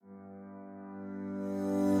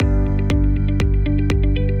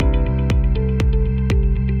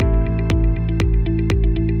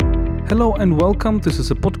Hello and welcome. This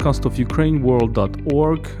is a podcast of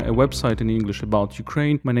ukraineworld.org, a website in English about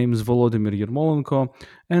Ukraine. My name is Volodymyr Yermolenko,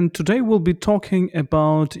 and today we'll be talking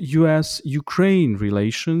about US-Ukraine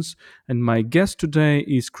relations. And my guest today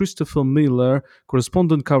is Christopher Miller,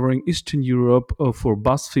 correspondent covering Eastern Europe for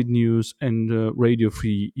BuzzFeed News and Radio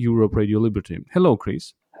Free Europe, Radio Liberty. Hello,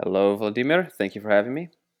 Chris. Hello, Vladimir. Thank you for having me.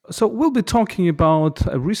 So, we'll be talking about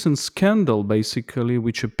a recent scandal, basically,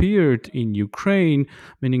 which appeared in Ukraine,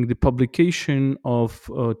 meaning the publication of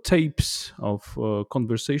tapes of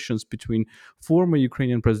conversations between former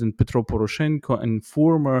Ukrainian President Petro Poroshenko and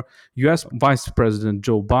former US Vice President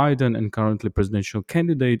Joe Biden, and currently presidential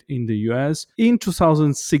candidate in the US, in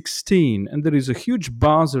 2016. And there is a huge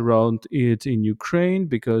buzz around it in Ukraine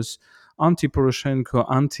because anti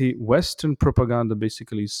Poroshenko, anti Western propaganda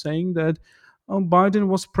basically is saying that Biden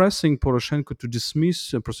was pressing Poroshenko to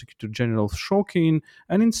dismiss Prosecutor General Shokin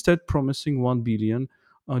and instead promising $1 billion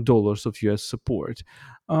dollars of US support.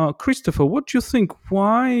 Christopher, what do you think?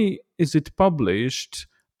 Why is it published?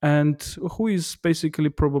 And who is basically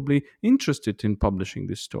probably interested in publishing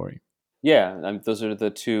this story? Yeah, those are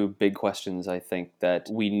the two big questions I think that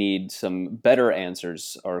we need some better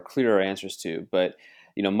answers or clearer answers to. But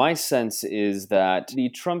my sense is that the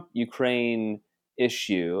Trump Ukraine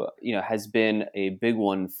issue, has been a big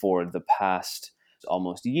one for the past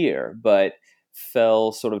almost year, but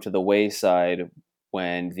fell sort of to the wayside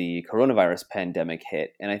when the coronavirus pandemic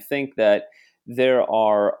hit. And I think that there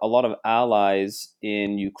are a lot of allies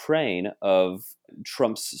in Ukraine of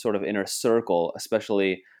Trump's sort of inner circle,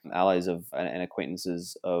 especially allies of and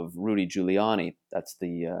acquaintances of Rudy Giuliani. That's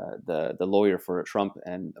the lawyer for Trump,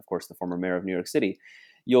 and of course the former mayor of New York City.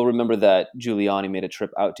 You'll remember that Giuliani made a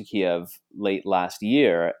trip out to Kiev late last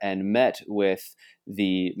year and met with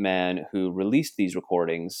the man who released these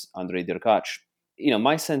recordings, Andrei Derkach.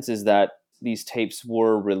 My sense is that these tapes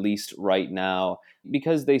were released right now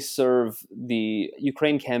because they serve the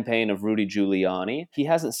Ukraine campaign of Rudy Giuliani. He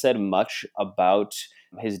hasn't said much about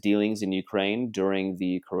his dealings in Ukraine during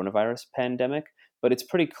the coronavirus pandemic, but it's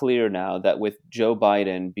pretty clear now that with Joe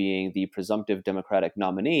Biden being the presumptive Democratic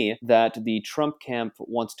nominee, that the Trump camp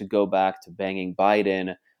wants to go back to banging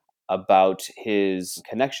Biden about his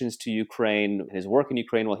connections to Ukraine, his work in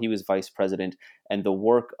Ukraine while he was vice president, and the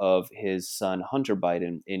work of his son Hunter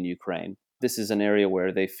Biden in Ukraine. This is an area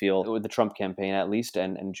where they feel, with the Trump campaign at least,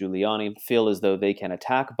 and Giuliani, feel as though they can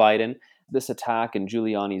attack Biden. This attack in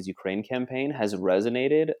Giuliani's Ukraine campaign has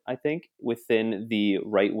resonated, I think, within the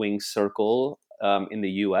right wing circle in the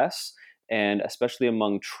US, and especially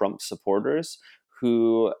among Trump supporters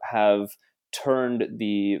who have turned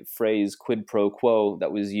the phrase quid pro quo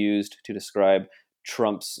that was used to describe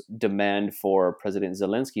Trump's demand for President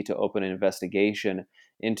Zelensky to open an investigation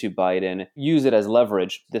into Biden, use it as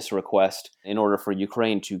leverage, this request, in order for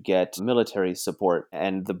Ukraine to get military support.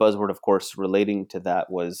 And the buzzword, of course, relating to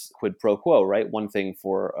that was quid pro quo, right? One thing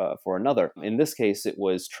for another. In this case, it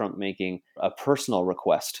was Trump making a personal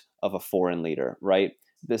request of a foreign leader, right?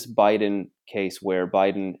 This Biden case where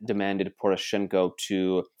Biden demanded Poroshenko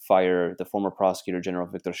to fire the former prosecutor general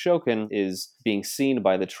Viktor Shokin is being seen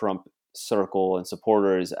by the Trump circle and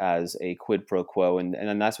supporters as a quid pro quo,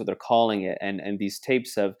 and that's what they're calling it. And these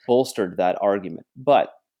tapes have bolstered that argument. But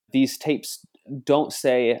these tapes don't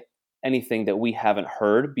say anything that we haven't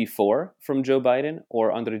heard before from Joe Biden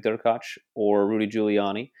or Andrei Derkach or Rudy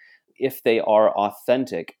Giuliani. If they are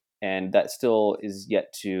authentic, and that still is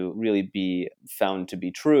yet to really be found to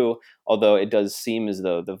be true, although it does seem as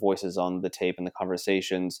though the voices on the tape and the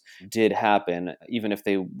conversations did happen, even if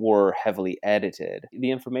they were heavily edited.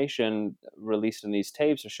 The information released in these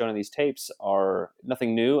tapes or shown in these tapes are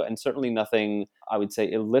nothing new, and certainly nothing, I would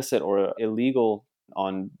say, illicit or illegal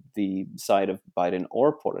on the side of Biden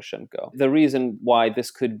or Poroshenko. The reason why this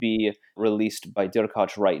could be released by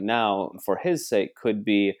Derkach right now for his sake could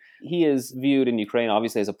be he is viewed in Ukraine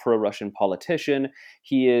obviously as a pro-Russian politician.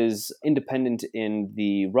 He is independent in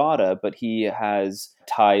the Rada, but he has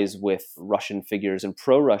ties with Russian figures and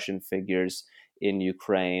pro-Russian figures in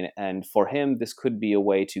Ukraine. And for him, this could be a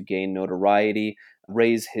way to gain notoriety,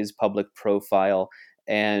 raise his public profile.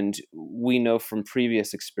 And we know from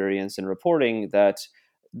previous experience in reporting that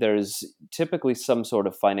there's typically some sort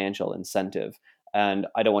of financial incentive. And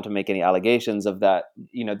I don't want to make any allegations of that,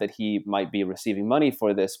 that he might be receiving money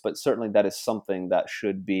for this, but certainly that is something that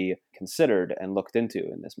should be considered and looked into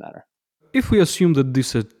in this matter. if we assume that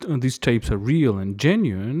these tapes are real and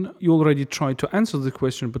genuine, you already tried to answer the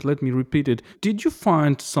question, but let me repeat it. Did you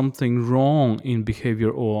find something wrong in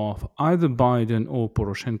behavior of either Biden or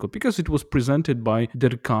Poroshenko? Because it was presented by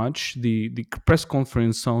Derkach, the press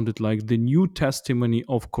conference sounded like the new testimony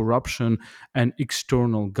of corruption and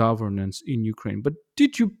external governance in Ukraine. But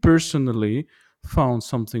did you personally found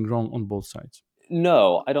something wrong on both sides?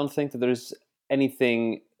 No, I don't think that there's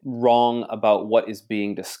anything wrong about what is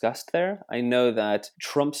being discussed there. I know that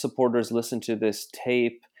Trump supporters listen to this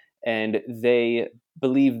tape and they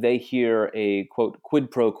believe they hear a quote quid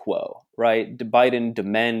pro quo, right? Biden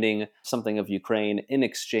demanding something of Ukraine in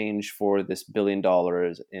exchange for this $1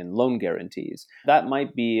 billion in loan guarantees. That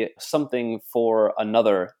might be something for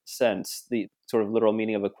another sense, the sort of literal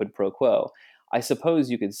meaning of a quid pro quo. I suppose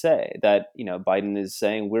you could say that, Biden is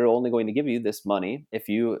saying we're only going to give you this money if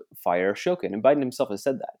you fire Shokin. And Biden himself has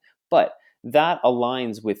said that. But that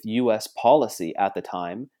aligns with US policy at the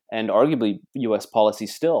time, and arguably US policy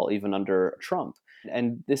still, even under Trump.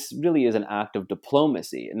 And this really is an act of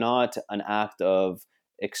diplomacy, not an act of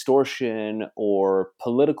extortion or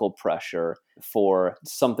political pressure for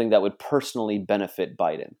something that would personally benefit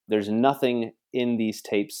Biden. There's nothing in these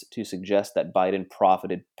tapes to suggest that Biden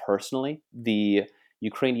profited personally. The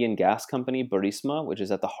Ukrainian gas company Burisma, which is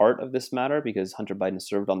at the heart of this matter because Hunter Biden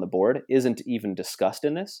served on the board, isn't even discussed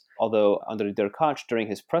in this. Although Andrei Derkach, during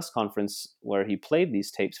his press conference where he played these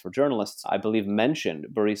tapes for journalists, I believe mentioned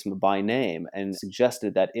Burisma by name and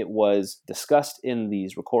suggested that it was discussed in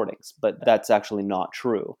these recordings. But that's actually not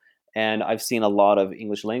true. And I've seen a lot of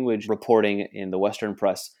English language reporting in the Western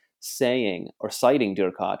press saying or citing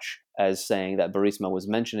Derkach as saying that Burisma was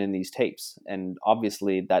mentioned in these tapes. And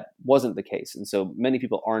obviously that wasn't the case. And so many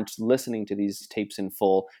people aren't listening to these tapes in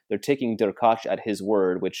full. They're taking Derkach at his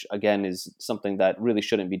word, which again is something that really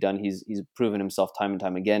shouldn't be done. He's proven himself time and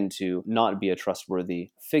time again to not be a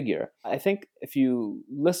trustworthy figure. I think if you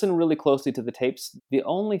listen really closely to the tapes, the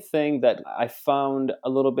only thing that I found a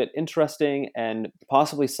little bit interesting and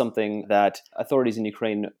possibly something that authorities in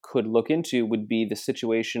Ukraine could look into would be the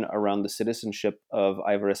situation around the citizenship of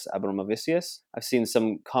Ivaris Abramovicius. I've seen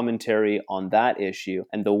some commentary on that issue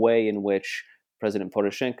and the way in which President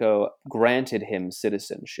Poroshenko granted him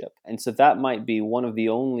citizenship. And so that might be one of the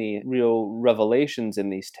only real revelations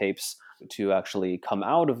in these tapes to actually come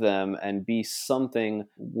out of them and be something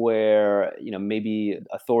where, maybe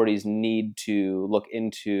authorities need to look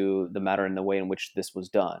into the matter in the way in which this was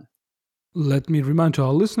done. Let me remind to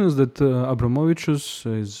our listeners that Abramovicius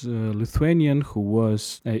is a Lithuanian who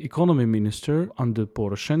was an economy minister under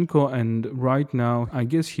Poroshenko, and right now, I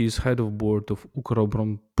guess he's head of board of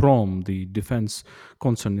Ukroboronprom, the defense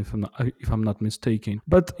concern, if I'm not mistaken.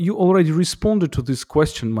 But you already responded to this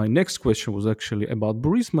question. My next question was actually about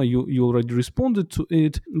Burisma. You already responded to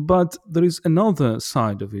it, but there is another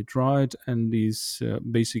side of it, right? And is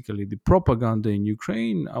basically the propaganda in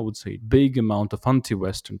Ukraine. I would say big amount of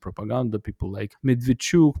anti-Western propaganda. People like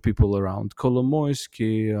Medvedchuk, people around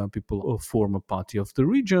Kolomoisky, people of former party of the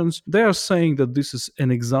regions, they are saying that this is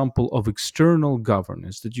an example of external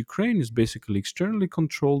governance, that Ukraine is basically externally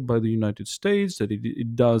controlled by the United States, that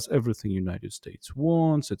it does everything United States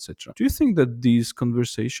wants, etc. Do you think that these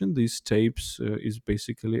conversation, these tapes, is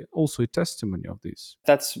basically also a testimony of this?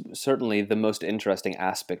 That's certainly the most interesting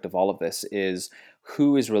aspect of all of this is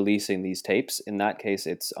who is releasing these tapes. In that case,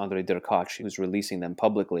 it's Andrei Derkach who's releasing them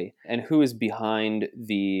publicly, and who is behind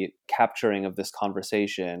the capturing of this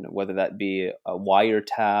conversation, whether that be a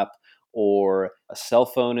wiretap or a cell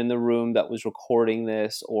phone in the room that was recording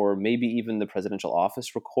this, or maybe even the presidential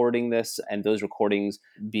office recording this, and those recordings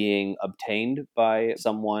being obtained by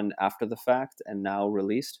someone after the fact and now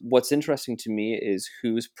released. What's interesting to me is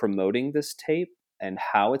who's promoting this tape and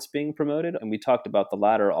how it's being promoted. And we talked about the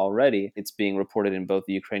latter already. It's being reported in both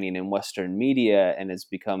the Ukrainian and Western media and has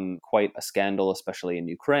become quite a scandal, especially in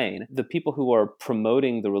Ukraine. The people who are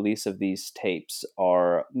promoting the release of these tapes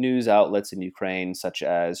are news outlets in Ukraine, such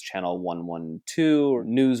as Channel 112, or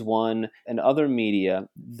News One, and other media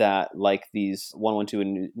that, like these 112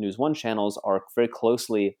 and News One channels, are very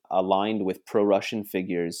closely aligned with pro Russian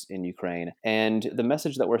figures in Ukraine. And the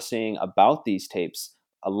message that we're seeing about these tapes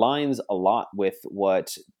aligns a lot with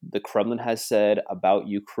what the Kremlin has said about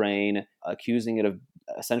Ukraine, accusing it of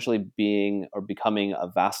essentially being or becoming a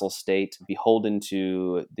vassal state beholden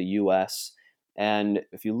to the US. And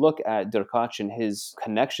if you look at Derkach and his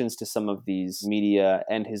connections to some of these media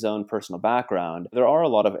and his own personal background, there are a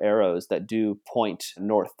lot of arrows that do point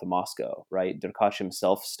north to Moscow, right? Derkach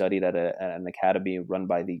himself studied at an academy run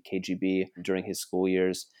by the KGB during his school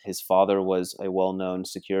years. His father was a well known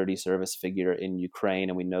security service figure in Ukraine,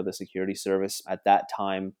 and we know the security service at that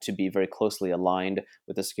time to be very closely aligned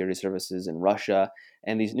with the security services in Russia.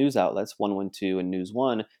 And these news outlets, 112 and News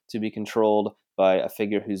One, to be controlled by a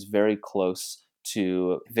figure who's very close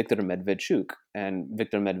to Viktor Medvedchuk. And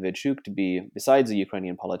Viktor Medvedchuk to be, besides a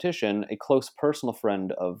Ukrainian politician, a close personal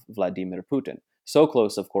friend of Vladimir Putin. So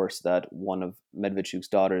close, of course, that one of Medvedchuk's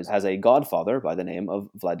daughters has a godfather by the name of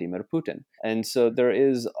Vladimir Putin. And so there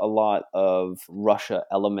is a lot of Russia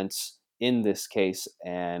elements in this case,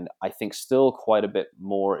 and I think still quite a bit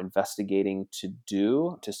more investigating to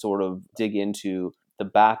do to sort of dig into the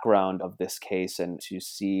background of this case and to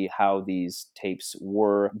see how these tapes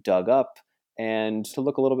were dug up and to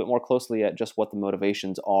look a little bit more closely at just what the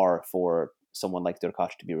motivations are for someone like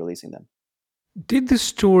Derkach to be releasing them. Did this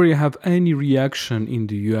story have any reaction in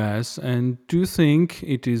the US, and do you think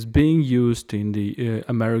it is being used in the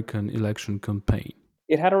American election campaign?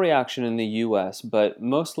 It had a reaction in the US, but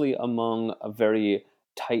mostly among a very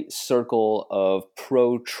tight circle of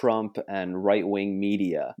pro Trump and right wing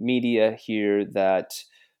media. Media here that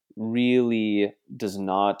really does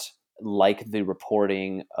not like the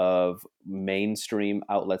reporting of mainstream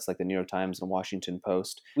outlets like the New York Times and Washington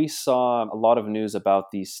Post. We saw a lot of news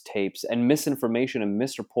about these tapes and misinformation and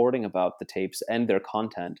misreporting about the tapes and their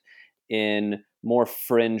content in more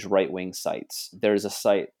fringe right wing sites. There's a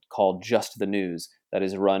site called Just the News that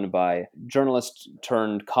is run by journalist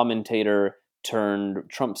turned commentator turned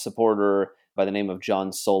Trump supporter by the name of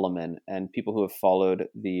John Solomon. And people who have followed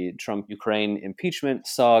the Trump Ukraine impeachment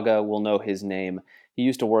saga will know his name. He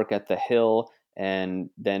used to work at The Hill and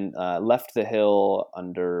then left The Hill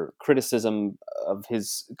under criticism of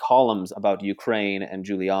his columns about Ukraine and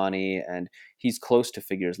Giuliani. And he's close to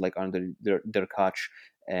figures like Andriy Derkach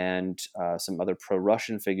and some other pro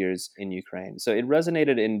Russian figures in Ukraine. So it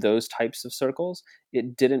resonated in those types of circles.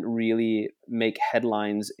 It didn't really make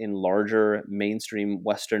headlines in larger mainstream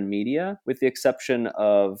Western media, with the exception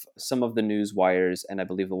of some of the news wires and I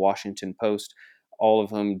believe the Washington Post. All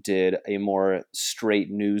of them did a more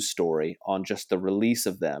straight news story on just the release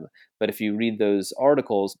of them. But if you read those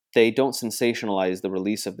articles, they don't sensationalize the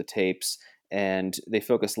release of the tapes and they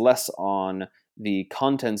focus less on the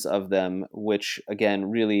contents of them, which again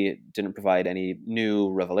really didn't provide any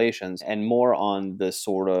new revelations, and more on the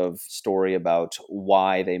sort of story about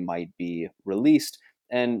why they might be released.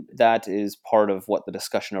 And that is part of what the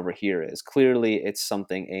discussion over here is. Clearly, it's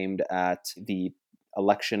something aimed at the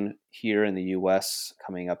election here in the US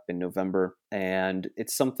coming up in November. And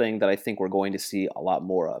it's something that I think we're going to see a lot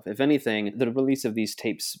more of. If anything, the release of these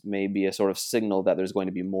tapes may be a sort of signal that there's going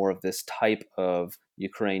to be more of this type of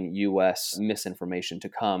Ukraine US misinformation to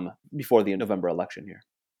come before the November election here.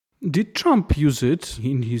 Did Trump use it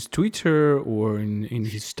in his Twitter or in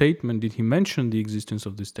his statement? Did he mention the existence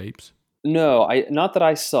of these tapes? No, I not that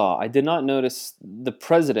I saw. I did not notice the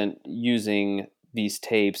president using these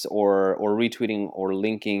tapes or retweeting or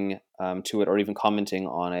linking to it or even commenting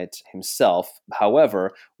on it himself.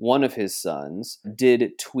 However, one of his sons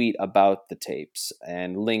did tweet about the tapes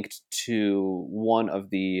and linked to one of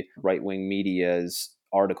the right wing media's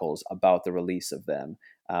articles about the release of them.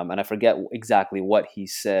 And I forget exactly what he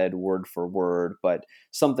said word for word, but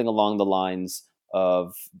something along the lines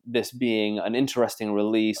of this being an interesting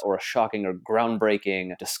release or a shocking or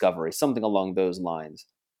groundbreaking discovery, something along those lines.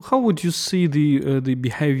 How would you see the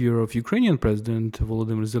behavior of Ukrainian President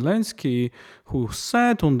Volodymyr Zelensky, who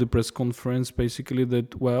said on the press conference basically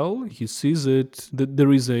that well he sees it that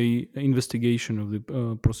there is a investigation of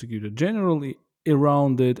the prosecutor general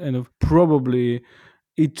around it, and of probably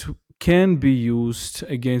it can be used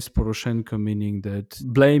against Poroshenko, meaning that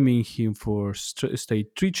blaming him for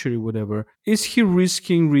state treachery, whatever. Is he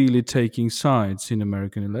risking really taking sides in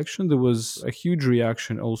American election? There was a huge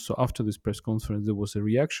reaction also after this press conference. There was a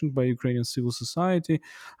reaction by Ukrainian civil society.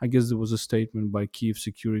 I guess there was a statement by Kiev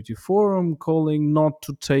Security Forum calling not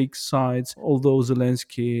to take sides. Although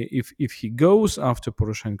Zelensky, if he goes after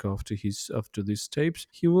Poroshenko after these tapes,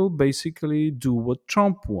 he will basically do what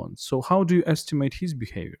Trump wants. So how do you estimate his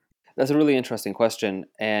behavior? That's a really interesting question.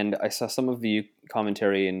 And I saw some of the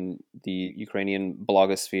commentary in the Ukrainian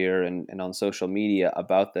blogosphere and on social media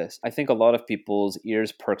about this. I think a lot of people's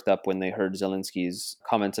ears perked up when they heard Zelensky's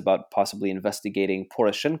comments about possibly investigating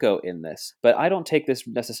Poroshenko in this. But I don't take this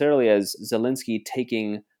necessarily as Zelensky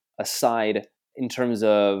taking a side in terms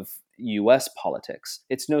of US politics.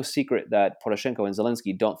 It's no secret that Poroshenko and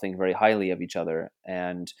Zelensky don't think very highly of each other.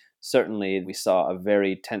 And certainly, we saw a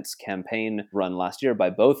very tense campaign run last year by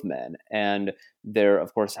both men. And there,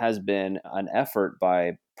 of course, has been an effort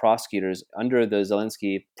by prosecutors under the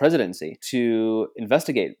Zelensky presidency to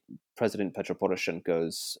investigate President Petro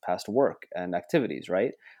Poroshenko's past work and activities,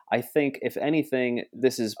 right? I think, if anything,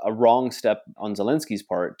 this is a wrong step on Zelensky's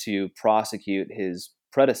part to prosecute his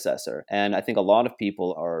predecessor. And I think a lot of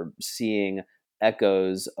people are seeing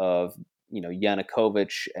echoes of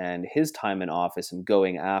Yanukovych and his time in office and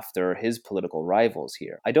going after his political rivals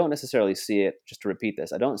here. I don't necessarily see it, just to repeat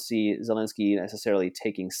this, I don't see Zelensky necessarily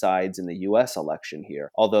taking sides in the US election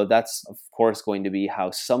here, although that's, of course, going to be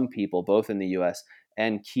how some people, both in the US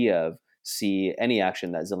and Kiev, see any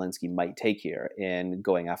action that Zelensky might take here in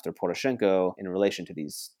going after Poroshenko in relation to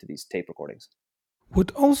these tape recordings.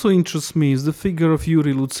 What also interests me is the figure of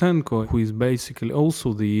Yuri Lutsenko, who is basically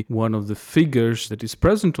also the one of the figures that is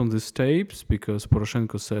present on these tapes, because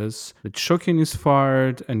Poroshenko says that Shokin is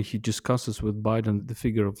fired, and he discusses with Biden the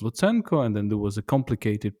figure of Lutsenko, and then there was a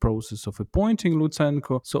complicated process of appointing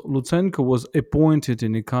Lutsenko. So Lutsenko was appointed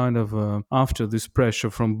in a kind of after this pressure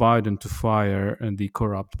from Biden to fire and the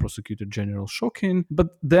corrupt prosecutor general Shokin.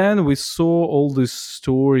 But then we saw all this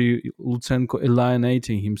story, Lutsenko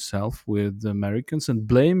alienating himself with the Americans and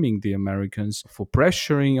blaming the Americans for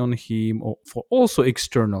pressuring on him or for also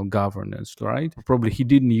external governance, right? Probably he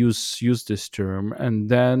didn't use this term, and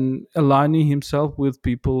then aligning himself with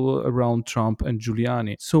people around Trump and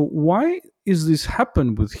Giuliani. So why is this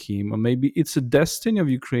happen with him? Or maybe it's a destiny of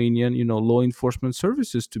Ukrainian, law enforcement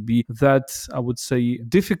services to be that, I would say,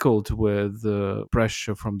 difficult with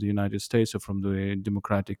pressure from the United States or from the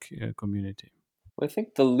democratic community. Well, I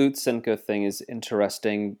think the Lutsenko thing is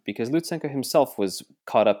interesting because Lutsenko himself was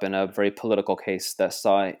caught up in a very political case that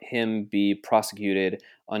saw him be prosecuted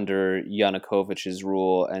under Yanukovych's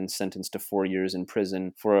rule and sentenced to 4 years in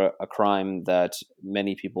prison for a crime that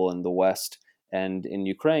many people in the West and in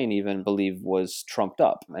Ukraine even believe was trumped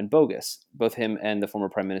up and bogus. Both him and the former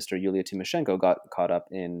Prime Minister Yulia Tymoshenko got caught up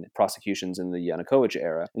in prosecutions in the Yanukovych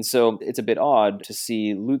era. And so it's a bit odd to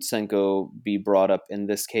see Lutsenko be brought up in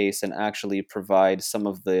this case and actually provide some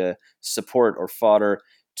of the support or fodder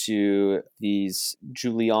to these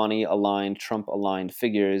Giuliani-aligned, Trump-aligned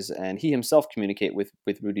figures, and he himself communicate with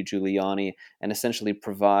Rudy Giuliani and essentially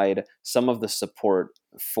provide some of the support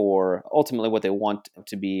for ultimately what they want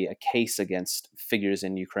to be a case against figures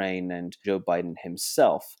in Ukraine and Joe Biden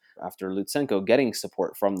himself, after Lutsenko getting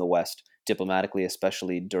support from the West diplomatically,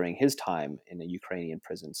 especially during his time in a Ukrainian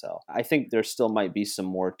prison cell. I think there still might be some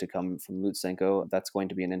more to come from Lutsenko. That's going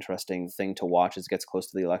to be an interesting thing to watch as it gets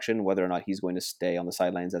close to the election, whether or not he's going to stay on the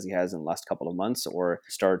sidelines as he has in the last couple of months or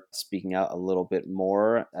start speaking out a little bit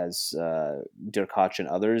more, as Derkach and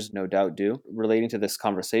others no doubt do. Relating to this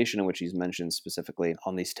conversation in which he's mentioned specifically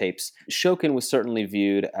on these tapes, Shokin was certainly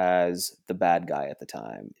viewed as the bad guy at the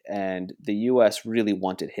time, and the US really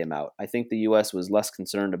wanted him out. I think the US was less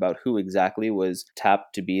concerned about who exactly was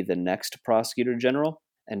tapped to be the next prosecutor general.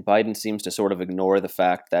 And Biden seems to sort of ignore the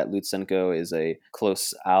fact that Lutsenko is a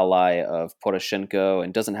close ally of Poroshenko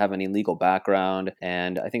and doesn't have any legal background.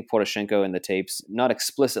 And I think Poroshenko in the tapes, not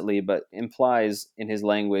explicitly, but implies in his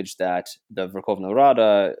language that the Verkhovna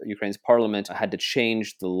Rada, Ukraine's parliament, had to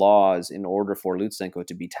change the laws in order for Lutsenko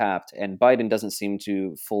to be tapped. And Biden doesn't seem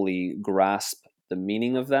to fully grasp the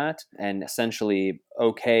meaning of that and essentially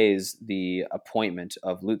okays the appointment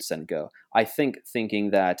of Lutsenko. I think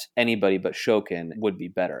thinking that anybody but Shokin would be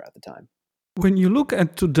better at the time. When you look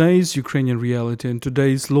at today's Ukrainian reality and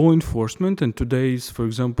today's law enforcement and today's, for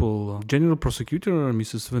example, General Prosecutor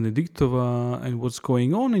Mrs. Venediktova and what's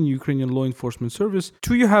going on in Ukrainian law enforcement service,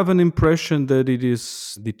 do you have an impression that it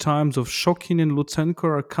is the times of Shokin and Lutsenko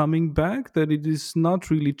are coming back, that it is not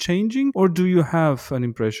really changing, or do you have an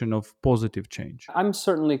impression of positive change? I'm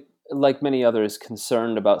certainly, like many others,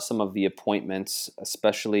 concerned about some of the appointments,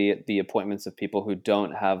 especially the appointments of people who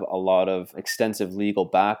don't have a lot of extensive legal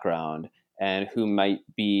background and who might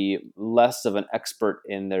be less of an expert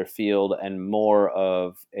in their field and more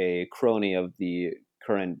of a crony of the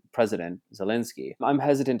current president, Zelensky. I'm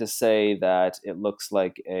hesitant to say that it looks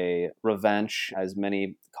like a revanche, as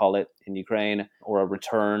many call it in Ukraine, or a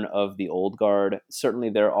return of the old guard. Certainly,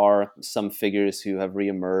 there are some figures who have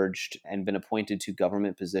reemerged and been appointed to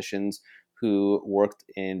government positions who worked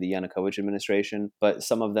in the Yanukovych administration, but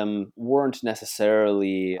some of them weren't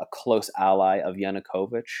necessarily a close ally of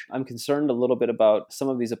Yanukovych. I'm concerned a little bit about some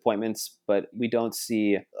of these appointments, but we don't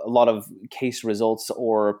see a lot of case results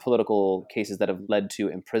or political cases that have led to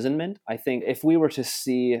imprisonment. I think if we were to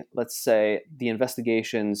see, let's say, the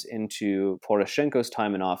investigations into Poroshenko's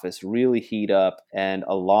time in office really heat up and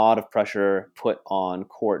a lot of pressure put on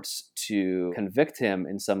courts to convict him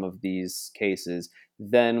in some of these cases,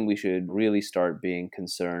 then we should really start being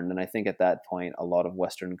concerned. And I think at that point, a lot of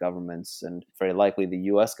Western governments, and very likely the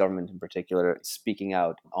US government in particular, speaking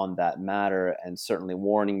out on that matter and certainly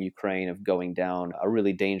warning Ukraine of going down a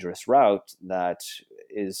really dangerous route that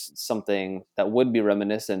is something that would be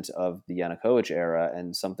reminiscent of the Yanukovych era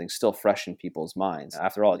and something still fresh in people's minds.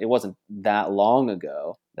 After all, it wasn't that long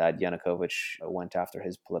ago that Yanukovych went after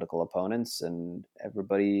his political opponents, and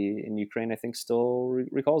everybody in Ukraine, I think, still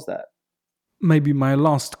recalls that. Maybe my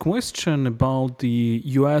last question about the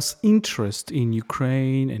US interest in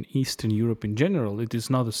Ukraine and Eastern Europe in general. It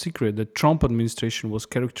is not a secret that Trump administration was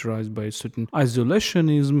characterized by a certain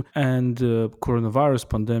isolationism, and the coronavirus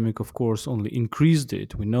pandemic, of course, only increased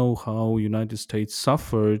it. We know how United States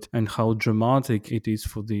suffered and how dramatic it is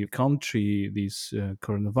for the country, this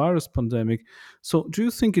coronavirus pandemic. So do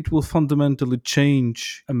you think it will fundamentally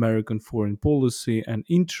change American foreign policy and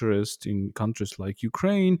interest in countries like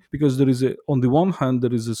Ukraine? Because there is on the one hand,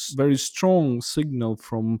 there is a very strong signal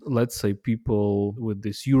from, let's say, people with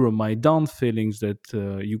this Euromaidan feelings that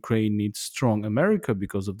Ukraine needs strong America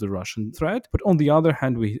because of the Russian threat. But on the other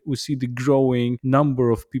hand, we see the growing number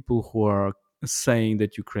of people who are saying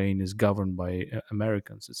that Ukraine is governed by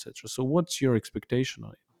Americans, etc. So what's your expectation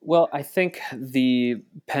on it? Well, I think the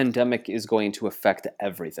pandemic is going to affect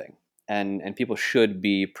everything, and people should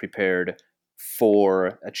be prepared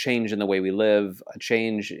for a change in the way we live, a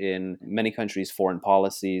change in many countries' foreign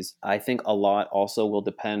policies. I think a lot also will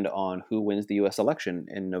depend on who wins the US election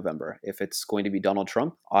in November. If it's going to be Donald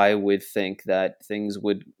Trump, I would think that things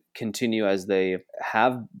would continue as they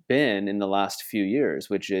have been in the last few years,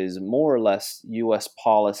 which is more or less US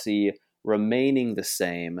policy remaining the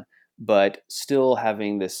same, but still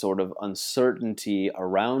having this sort of uncertainty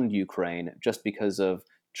around Ukraine just because of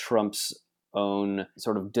Trump's own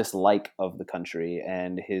sort of dislike of the country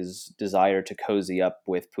and his desire to cozy up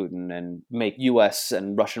with Putin and make US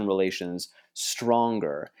and Russian relations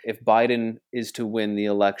stronger. If Biden is to win the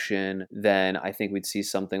election, then I think we'd see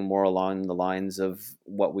something more along the lines of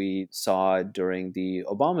what we saw during the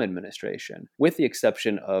Obama administration, with the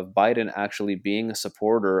exception of Biden actually being a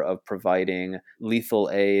supporter of providing lethal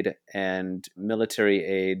aid and military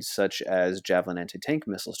aid, such as Javelin anti tank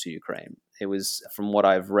missiles to Ukraine. It was, from what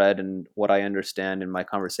I've read and what I understand in my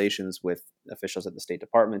conversations with officials at the State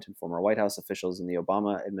Department and former White House officials in the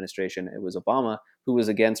Obama administration, it was Obama who was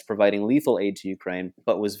against providing lethal aid to Ukraine,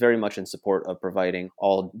 but was very much in support of providing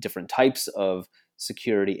all different types of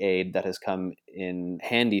security aid that has come in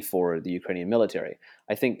handy for the Ukrainian military.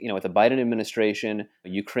 I think, with the Biden administration,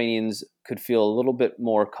 Ukrainians could feel a little bit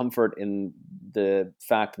more comfort in the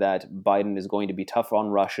fact that Biden is going to be tough on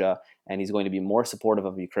Russia and he's going to be more supportive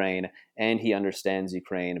of Ukraine, and he understands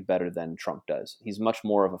Ukraine better than Trump does. He's much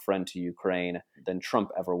more of a friend to Ukraine than Trump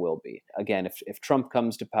ever will be. Again, if Trump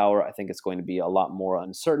comes to power, I think it's going to be a lot more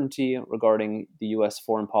uncertainty regarding the US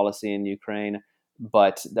foreign policy in Ukraine,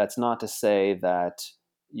 but that's not to say that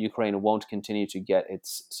Ukraine won't continue to get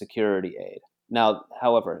its security aid. Now,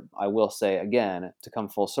 however, I will say again, to come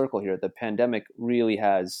full circle here, the pandemic really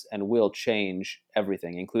has and will change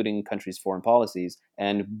everything, including countries' foreign policies.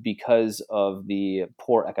 And because of the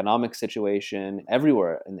poor economic situation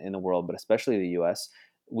everywhere in the world, but especially the US,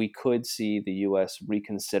 we could see the US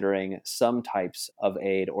reconsidering some types of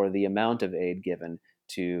aid or the amount of aid given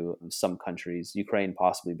to some countries, Ukraine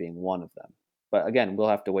possibly being one of them. But again, we'll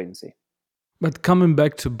have to wait and see. But coming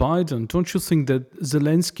back to Biden, don't you think that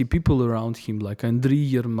Zelensky, people around him like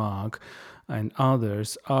Andriy Yermak and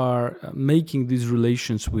others, are making these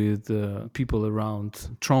relations with people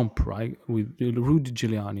around Trump, right? With Rudy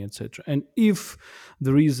Giuliani, etc. And if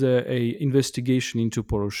there is a investigation into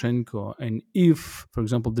Poroshenko, and if, for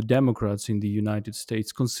example, the Democrats in the United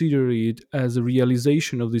States consider it as a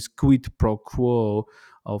realization of this quid pro quo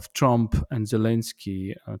of Trump and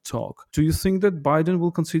Zelensky talk. Do you think that Biden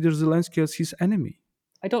will consider Zelensky as his enemy?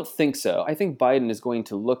 I don't think so. I think Biden is going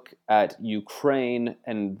to look at Ukraine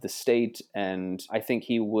and the state, and I think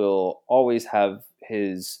he will always have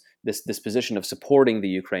his this position of supporting the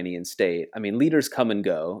Ukrainian state. I mean, leaders come and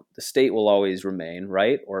go. The state will always remain,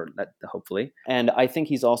 right? Or hopefully. And I think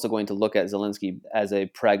he's also going to look at Zelensky as a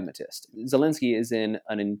pragmatist. Zelensky is in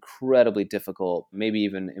an incredibly difficult, maybe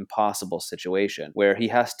even impossible situation where he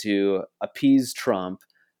has to appease Trump,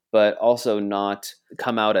 but also not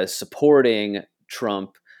come out as supporting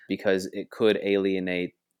Trump because it could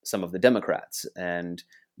alienate some of the Democrats and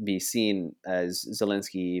be seen as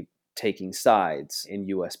Zelensky taking sides in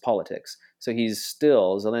US politics. So he's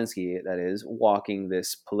still, Zelensky, that is, walking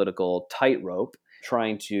this political tightrope,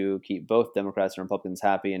 trying to keep both Democrats and Republicans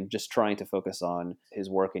happy and just trying to focus on his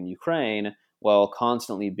work in Ukraine while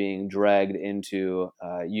constantly being dragged into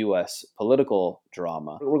US political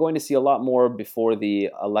drama. We're going to see a lot more before the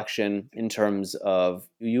election in terms of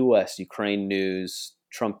US Ukraine news,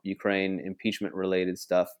 Trump Ukraine impeachment related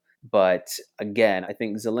stuff. But again, I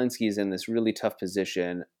think Zelensky is in this really tough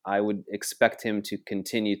position. I would expect him to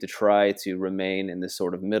continue to try to remain in this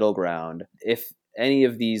sort of middle ground. If any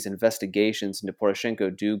of these investigations into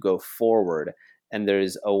Poroshenko do go forward, and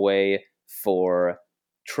there's a way for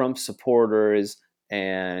Trump supporters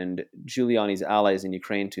and Giuliani's allies in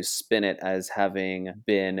Ukraine to spin it as having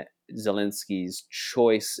been Zelensky's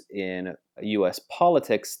choice in US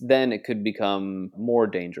politics, then it could become more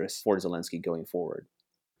dangerous for Zelensky going forward.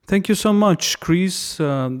 Thank you so much, Chris.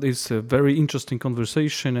 It's a very interesting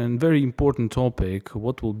conversation and very important topic.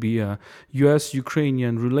 What will be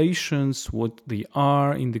US-Ukrainian relations, what they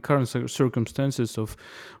are in the current circumstances of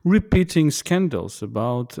repeating scandals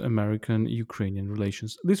about American-Ukrainian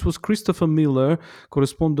relations. This was Christopher Miller,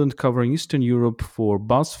 correspondent covering Eastern Europe for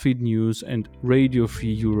BuzzFeed News and Radio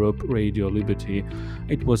Free Europe, Radio Liberty.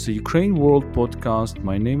 It was a Ukraine World podcast.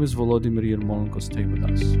 My name is Volodymyr Yermolenko. Stay with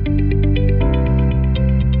us.